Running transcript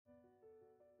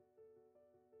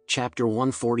Chapter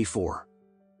 144.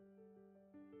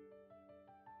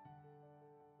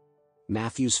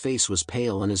 Matthew's face was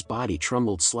pale and his body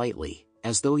trembled slightly,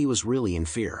 as though he was really in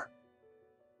fear.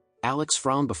 Alex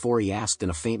frowned before he asked in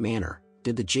a faint manner,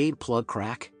 "Did the jade plug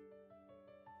crack?"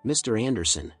 "Mr.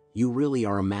 Anderson, you really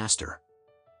are a master.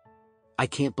 I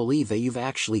can't believe that you've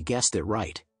actually guessed it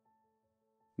right."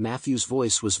 Matthew's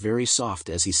voice was very soft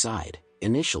as he sighed.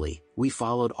 "Initially, we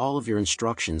followed all of your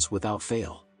instructions without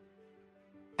fail.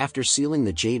 After sealing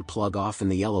the jade plug off in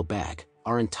the yellow bag,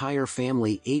 our entire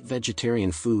family ate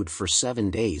vegetarian food for 7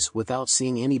 days without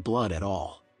seeing any blood at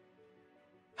all.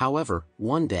 However,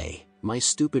 one day, my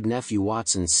stupid nephew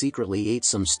Watson secretly ate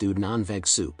some stewed non-veg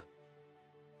soup.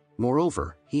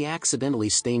 Moreover, he accidentally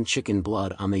stained chicken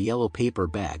blood on the yellow paper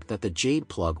bag that the jade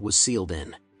plug was sealed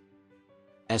in.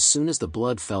 As soon as the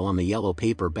blood fell on the yellow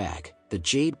paper bag, the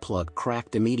jade plug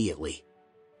cracked immediately.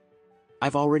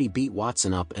 I've already beat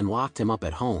Watson up and locked him up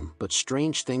at home, but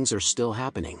strange things are still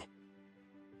happening."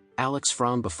 Alex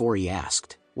frowned before he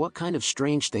asked, "What kind of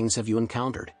strange things have you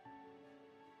encountered?"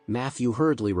 Matthew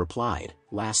hurriedly replied,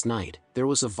 "Last night, there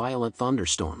was a violent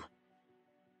thunderstorm.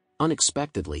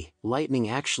 Unexpectedly, lightning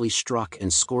actually struck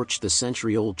and scorched the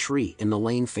century-old tree in the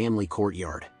Lane family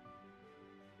courtyard.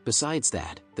 Besides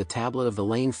that, the tablet of the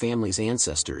Lane family's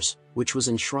ancestors, which was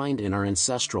enshrined in our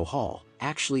ancestral hall,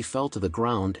 actually fell to the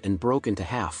ground and broke into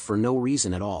half for no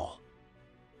reason at all.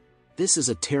 This is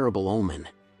a terrible omen."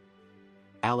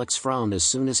 Alex frowned as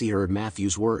soon as he heard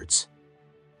Matthew's words.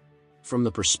 From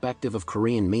the perspective of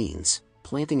Korean means,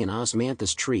 planting an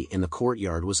osmanthus tree in the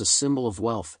courtyard was a symbol of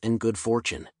wealth and good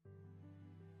fortune.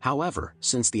 However,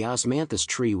 since the osmanthus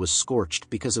tree was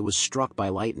scorched because it was struck by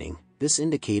lightning, this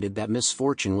indicated that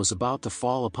misfortune was about to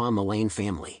fall upon the Lane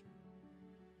family.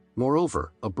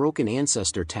 Moreover, a broken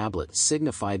ancestor tablet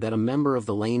signified that a member of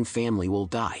the Lane family will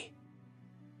die.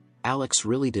 Alex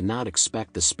really did not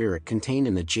expect the spirit contained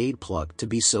in the jade plug to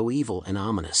be so evil and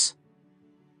ominous.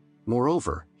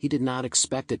 Moreover, he did not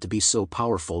expect it to be so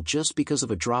powerful just because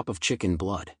of a drop of chicken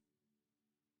blood.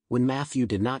 When Matthew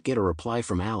did not get a reply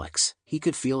from Alex, he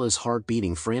could feel his heart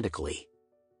beating frantically.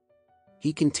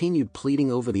 He continued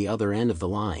pleading over the other end of the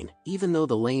line, "Even though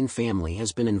the Lane family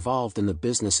has been involved in the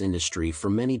business industry for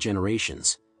many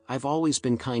generations, I've always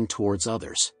been kind towards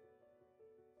others.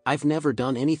 I've never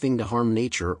done anything to harm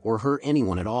nature or hurt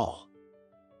anyone at all.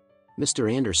 Mr.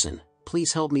 Anderson,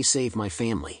 please help me save my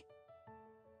family."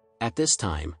 At this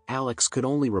time, Alex could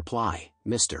only reply,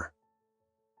 "Mr.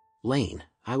 Lane,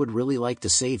 I would really like to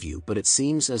save you, but it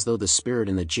seems as though the spirit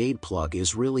in the jade plug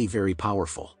is really very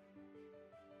powerful.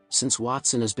 Since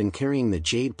Watson has been carrying the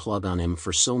jade plug on him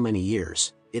for so many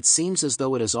years, it seems as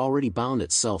though it has already bound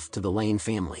itself to the Lane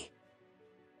family.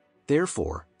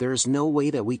 Therefore, there is no way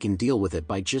that we can deal with it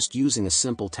by just using a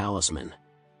simple talisman.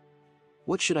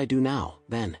 What should I do now,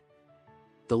 then?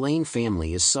 The Lane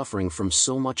family is suffering from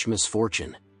so much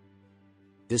misfortune.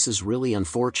 This is really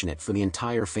unfortunate for the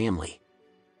entire family."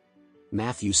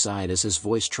 Matthew sighed as his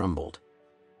voice trembled.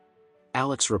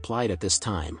 Alex replied at this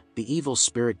time, "The evil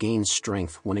spirit gains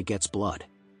strength when it gets blood.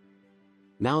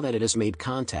 Now that it has made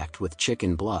contact with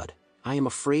chicken blood, I am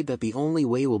afraid that the only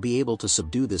way we'll be able to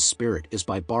subdue this spirit is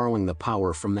by borrowing the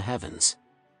power from the heavens.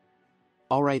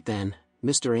 All right then,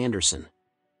 Mr. Anderson.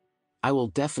 I will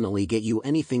definitely get you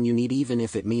anything you need, even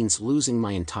if it means losing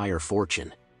my entire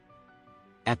fortune."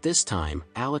 At this time,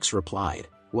 Alex replied,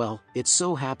 "Well, it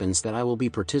so happens that I will be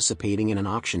participating in an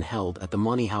auction held at the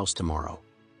Money House tomorrow.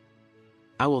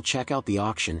 I will check out the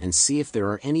auction and see if there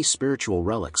are any spiritual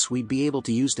relics we'd be able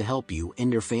to use to help you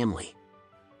and your family.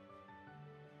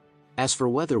 As for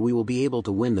whether we will be able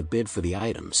to win the bid for the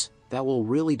items, that will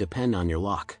really depend on your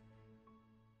luck."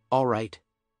 "All right.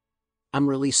 I'm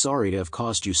really sorry to have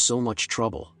caused you so much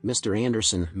trouble, Mr.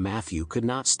 Anderson." Matthew could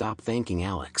not stop thanking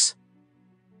Alex.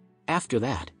 After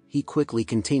that, he quickly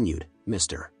continued,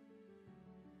 "Mr.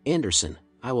 Anderson,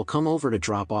 I will come over to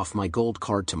drop off my gold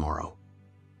card tomorrow.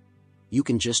 You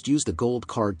can just use the gold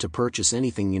card to purchase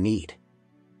anything you need."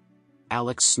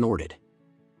 Alex snorted.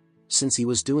 Since he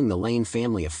was doing the Lane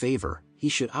family a favor, he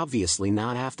should obviously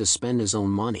not have to spend his own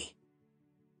money.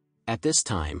 At this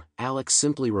time, Alex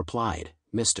simply replied,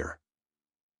 "Mr.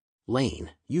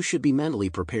 Lane, you should be mentally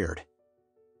prepared.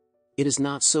 It is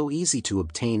not so easy to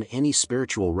obtain any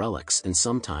spiritual relics, and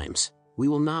sometimes, we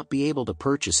will not be able to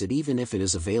purchase it even if it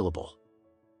is available.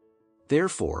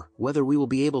 Therefore, whether we will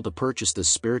be able to purchase the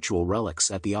spiritual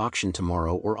relics at the auction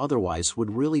tomorrow or otherwise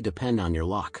would really depend on your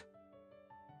luck."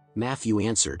 Matthew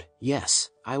answered, "Yes,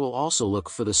 I will also look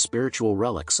for the spiritual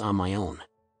relics on my own.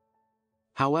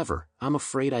 However, I'm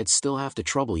afraid I'd still have to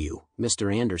trouble you,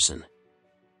 Mr. Anderson."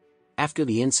 After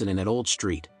the incident at Old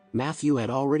Street, Matthew had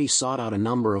already sought out a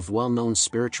number of well-known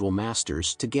spiritual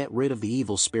masters to get rid of the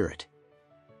evil spirit.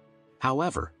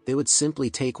 However, they would simply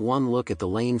take one look at the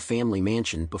Lane family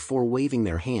mansion before waving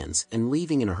their hands and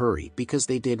leaving in a hurry because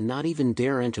they did not even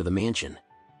dare enter the mansion.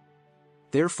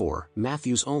 Therefore,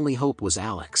 Matthew's only hope was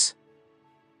Alex.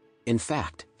 In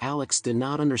fact, Alex did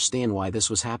not understand why this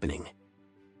was happening.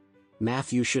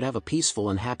 Matthew should have a peaceful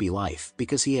and happy life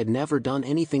because he had never done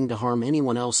anything to harm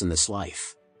anyone else in this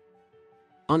life.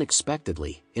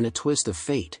 Unexpectedly, in a twist of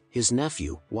fate, his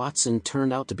nephew, Watson,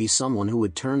 turned out to be someone who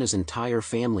would turn his entire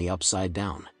family upside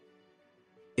down.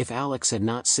 If Alex had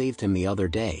not saved him the other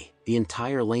day, the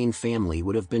entire Lane family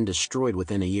would have been destroyed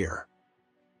within a year.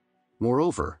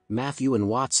 Moreover, Matthew and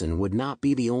Watson would not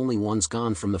be the only ones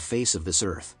gone from the face of this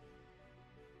earth.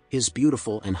 His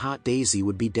beautiful and hot Daisy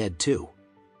would be dead too.